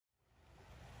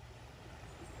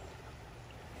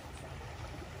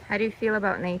How do you feel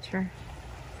about nature?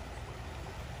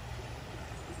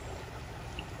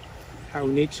 How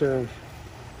nature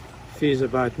feels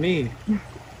about me?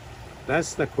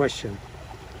 That's the question.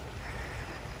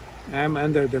 I'm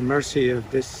under the mercy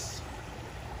of this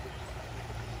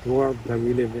world that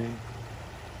we live in,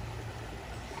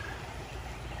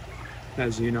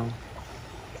 as you know.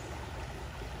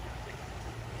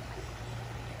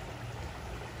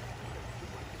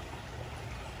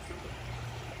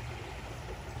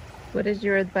 What is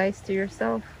your advice to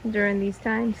yourself during these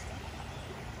times?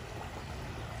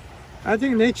 I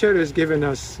think nature has given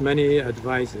us many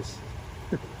advices.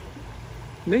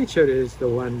 Nature is the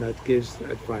one that gives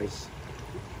advice,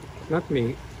 not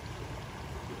me.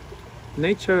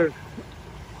 Nature,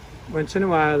 once in a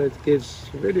while, it gives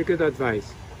really good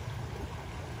advice.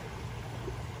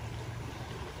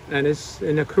 And it's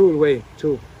in a cruel way,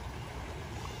 too.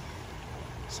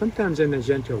 Sometimes in a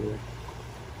gentle way.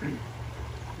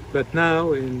 But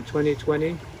now, in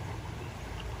 2020,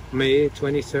 May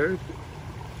 23rd,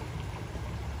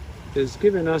 it's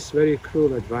given us very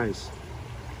cruel advice.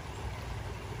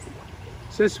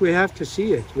 Says we have to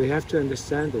see it, we have to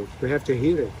understand it, we have to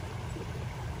hear it.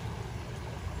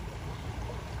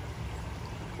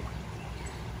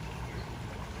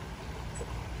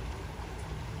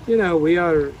 You know, we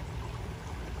are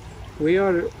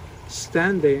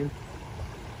standing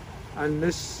on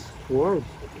this world.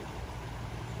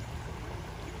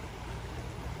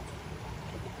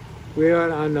 We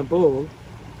are on a ball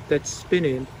that's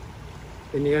spinning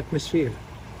in the atmosphere,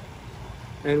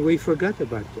 and we forgot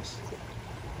about this.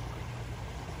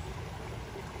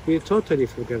 We totally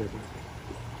forgot about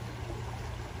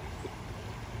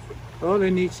it. All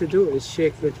it needs to do is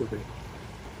shake a little bit,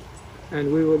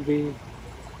 and we will be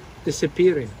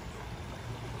disappearing,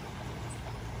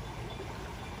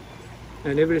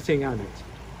 and everything on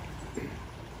it.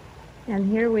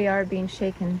 And here we are being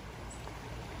shaken.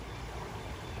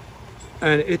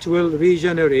 And it will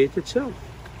regenerate itself.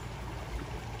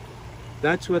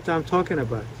 That's what I'm talking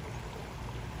about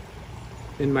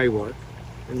in my work,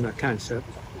 in my concept.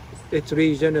 It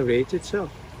regenerates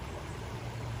itself.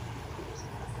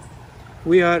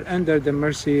 We are under the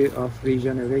mercy of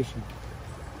regeneration.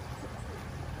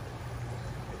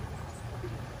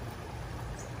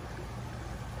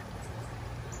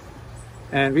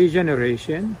 And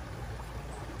regeneration,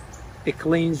 it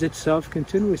cleans itself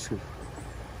continuously.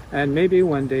 And maybe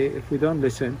one day, if we don't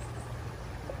listen,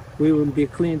 we will be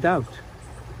cleaned out.